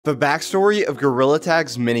The backstory of Gorilla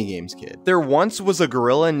Tag's Minigames kid. There once was a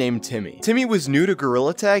gorilla named Timmy. Timmy was new to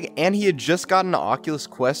Gorilla Tag and he had just gotten an Oculus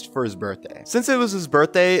Quest for his birthday. Since it was his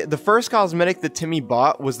birthday, the first cosmetic that Timmy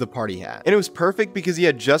bought was the party hat. And it was perfect because he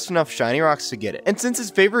had just enough shiny rocks to get it. And since his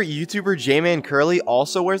favorite YouTuber J-Man Curly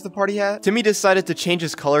also wears the party hat, Timmy decided to change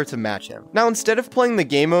his color to match him. Now instead of playing the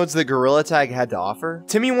game modes that Gorilla Tag had to offer,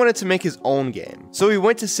 Timmy wanted to make his own game. So he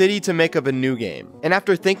went to City to make up a new game. And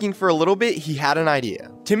after thinking for a little bit, he had an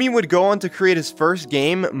idea. Timmy would go on to create his first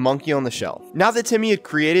game, Monkey on the Shelf. Now that Timmy had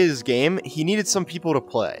created his game, he needed some people to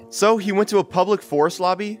play. So he went to a public forest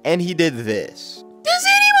lobby and he did this. Does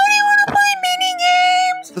anybody want to play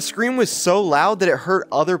Minigames? The scream was so loud that it hurt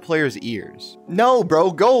other players' ears. No,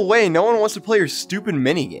 bro, go away. No one wants to play your stupid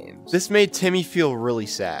minigames. This made Timmy feel really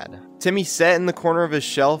sad. Timmy sat in the corner of his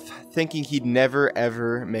shelf, thinking he'd never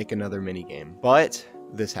ever make another minigame. But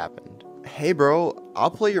this happened. Hey, bro,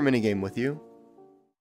 I'll play your minigame with you.